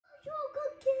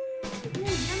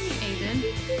Aidan.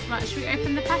 Right, should we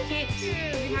open the packet?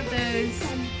 We have those.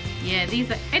 Yeah, these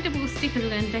are edible stickers we're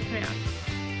going to decorate up.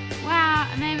 Wow,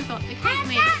 and then we've got the cake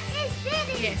mix.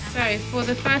 Yes, so for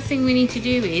the first thing we need to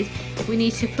do is we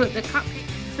need to put the cupcake.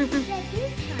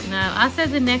 No, I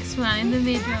said the next one in the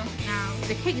middle. Now,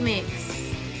 the cake mix.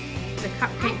 The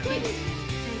cupcake mix.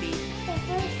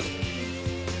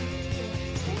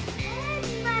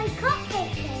 My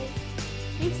cupcake cake.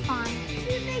 It's fine. 2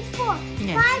 days, 4.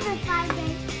 Yes. 5 and 5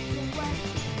 days.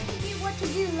 What to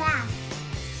do last?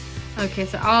 Okay,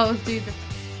 so I'll do the...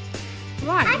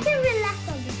 Right. I can relax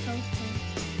on the sofa.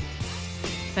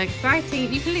 So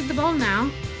exciting. You can leave the bowl now.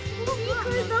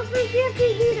 Because don't forget to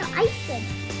do the icing.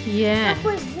 Yeah.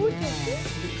 Looks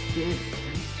good.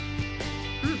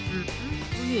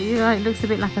 Yeah, it looks a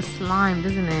bit like a slime,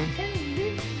 doesn't it?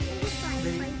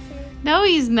 No,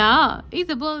 he's not. He's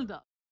a bulldog.